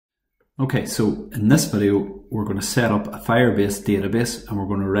Okay, so in this video, we're going to set up a Firebase database and we're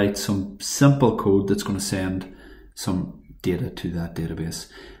going to write some simple code that's going to send some data to that database.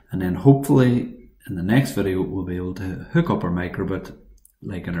 And then hopefully in the next video, we'll be able to hook up our Microbit,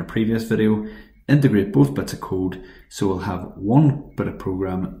 like in our previous video, integrate both bits of code. So we'll have one bit of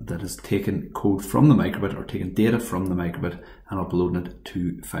program that is taking code from the Microbit or taking data from the Microbit and uploading it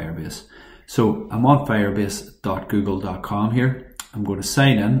to Firebase. So I'm on firebase.google.com here. I'm going to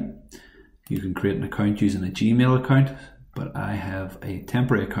sign in. You can create an account using a Gmail account, but I have a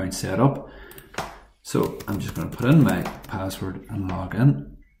temporary account set up. So I'm just going to put in my password and log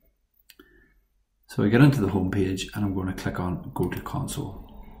in. So I get into the home page and I'm going to click on Go to Console.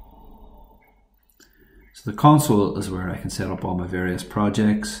 So the console is where I can set up all my various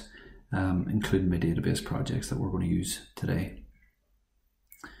projects, including my database projects that we're going to use today.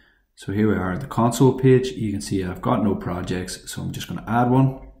 So here we are at the console page. You can see I've got no projects, so I'm just going to add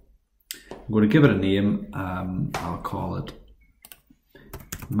one. I'm going to give it a name. I'll call it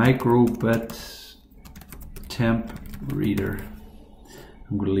Microbit Temp Reader.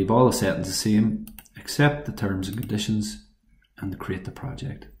 I'm going to leave all the settings the same, except the terms and conditions, and create the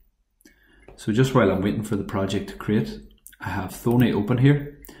project. So just while I'm waiting for the project to create, I have Thonny open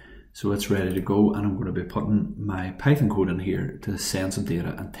here. So it's ready to go, and I'm going to be putting my Python code in here to send some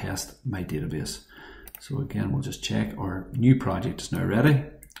data and test my database. So again, we'll just check our new project is now ready.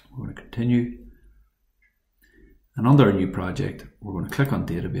 We're going to continue. And under our new project, we're going to click on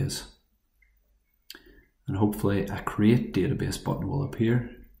database. And hopefully a create database button will appear.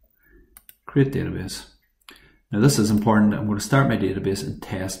 Create database. Now this is important. I'm going to start my database in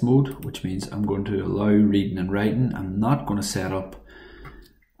test mode, which means I'm going to allow reading and writing. I'm not going to set up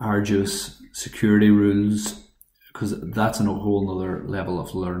arduous security rules, because that's a whole nother level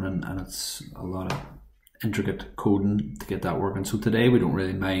of learning, and it's a lot of intricate coding to get that working. So today we don't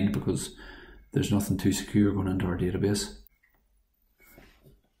really mind because there's nothing too secure going into our database.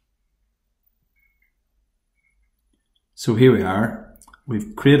 So here we are.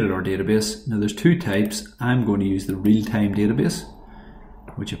 We've created our database. Now there's two types. I'm going to use the real-time database,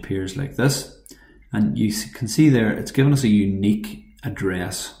 which appears like this. And you can see there, it's given us a unique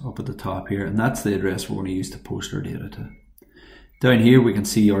address up at the top here, and that's the address we're going to use to post our data to. Down here we can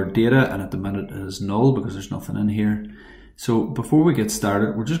see our data, and at the minute it is null because there's nothing in here. So before we get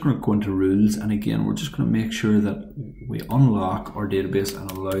started, we're just going to go into rules, and again we're just going to make sure that we unlock our database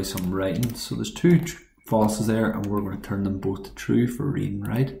and allow some writing. So there's two falses there, and we're going to turn them both to true for read and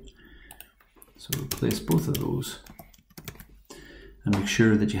write. So replace both of those and make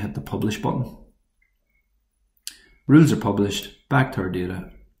sure that you hit the publish button. Rules are published. Back to our data.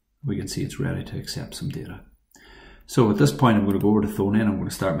 We can see it's ready to accept some data. So at this point I'm going to go over to Thonny and I'm going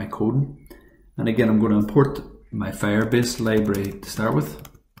to start my coding. And again I'm going to import my Firebase library to start with.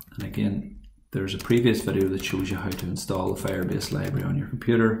 And again, there's a previous video that shows you how to install the Firebase library on your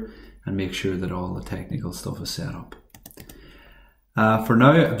computer and make sure that all the technical stuff is set up. For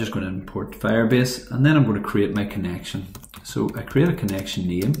now I'm just going to import Firebase, and then I'm going to create my connection. So I create a connection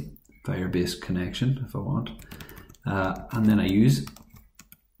name, Firebase connection if I want. And then I use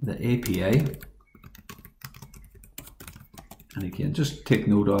the API, and again just take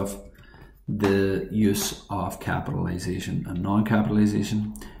note of the use of capitalization and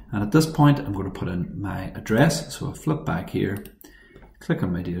non-capitalization. And at this point I'm going to put in my address, so I flip back here, click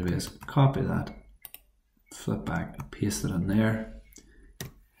on my database, copy that, flip back, paste it in there,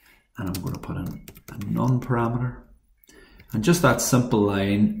 and I'm going to put in a none parameter, and just that simple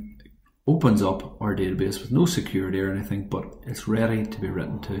line opens up our database with no security or anything, but it's ready to be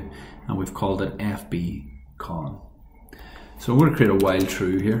written to, and we've called it fbcon. So I'm going to create a while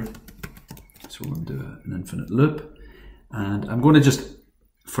true here. So we're going to do an infinite loop, and I'm going to just,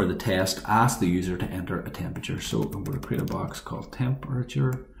 for the test, ask the user to enter a temperature. So I'm going to create a box called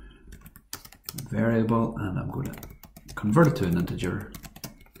temperature variable, and I'm going to convert it to an integer.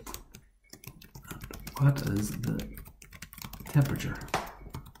 And what is the temperature?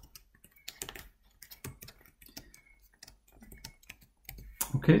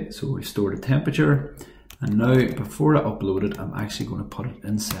 Okay, so we stored a temperature, and now before I upload it, I'm actually going to put it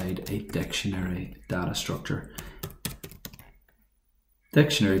inside a dictionary data structure.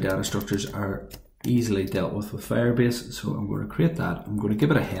 Dictionary data structures are easily dealt with Firebase, so I'm going to create that. I'm going to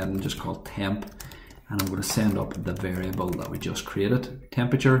give it a heading just called temp, and I'm going to send up the variable that we just created,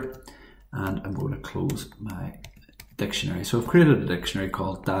 temperature, and I'm going to close my dictionary. So I've created a dictionary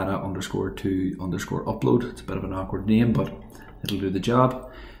called data_to_upload. It's a bit of an awkward name, but it'll do the job.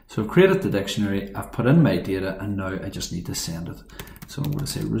 So I've created the dictionary, I've put in my data, and now I just need to send it. So I'm going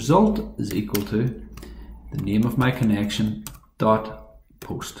to say result is equal to the name of my connection dot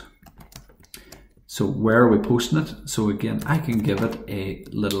post. So where are we posting it? So again, I can give it a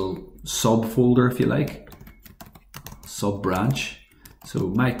little subfolder if you like, sub branch. So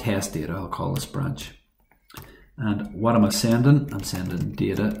my test data, I'll call this branch. And what am I sending? I'm sending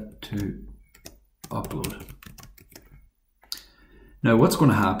data to upload. Now what's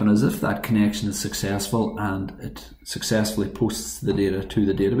going to happen is if that connection is successful and it successfully posts the data to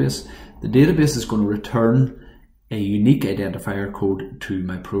the database is going to return a unique identifier code to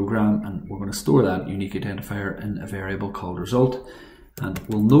my program, and we're going to store that unique identifier in a variable called result, and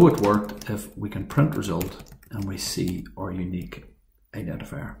we'll know it worked if we can print result and we see our unique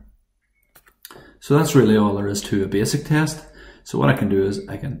identifier. So that's really all there is to a basic test. So what I can do is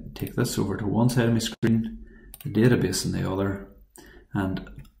I can take this over to one side of my screen, the database in the other, and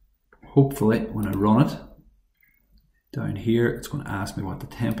hopefully when I run it, down here it's going to ask me what the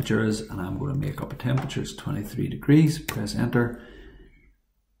temperature is, and I'm going to make up a temperature. It's 23 degrees, press enter.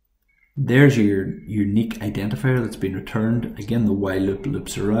 There's your unique identifier that's been returned. Again, the while loop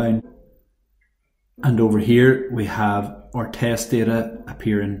loops around. And over here we have our test data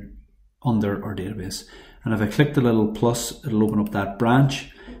appearing under our database. And if I click the little plus, it'll open up that branch.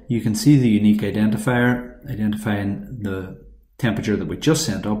 You can see the unique identifier identifying the temperature that we just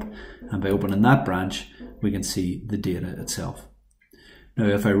sent up, and by opening that branch we can see the data itself. Now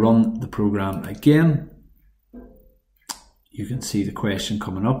if I run the program again, you can see the question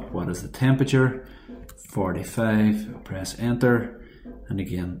coming up, what is the temperature? 45, press enter, and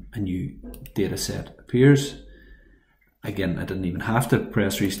again a new data set appears. Again, I didn't even have to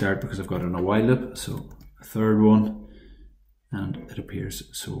press restart because I've got it in a while loop, so a third one, and it appears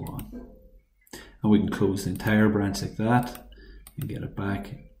so on. And we can close the entire branch like that and get it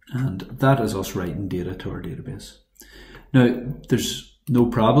back, and that is us writing data to our database. Now there's no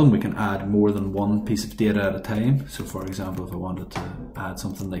problem, we can add more than one piece of data at a time. So for example, if I wanted to add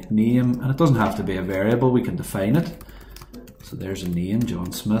something like name, and it doesn't have to be a variable, we can define it. So there's a name,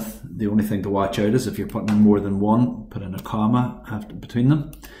 John Smith. The only thing to watch out is if you're putting in more than one, put in a comma after between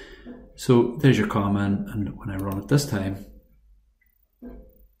them. So there's your comma, and when I run it this time,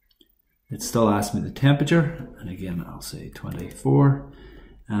 it still asks me the temperature, and again I'll say 24,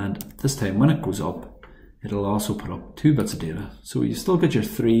 and this time when it goes up, it'll also put up 2 bits of data. So you still get your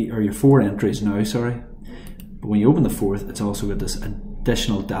 4 entries now, sorry, but when you open the 4th, it's also got this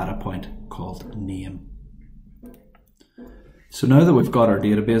additional data point called name. So now that we've got our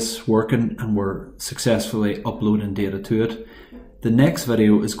database working and we're successfully uploading data to it, the next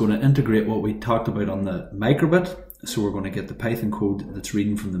video is going to integrate what we talked about on the Microbit. So we're going to get the Python code that's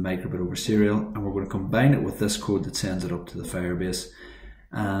reading from the Microbit over serial, and we're going to combine it with this code that sends it up to the Firebase,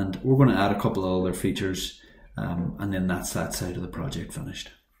 and we're going to add a couple of other features, and then that's that side of the project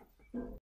finished.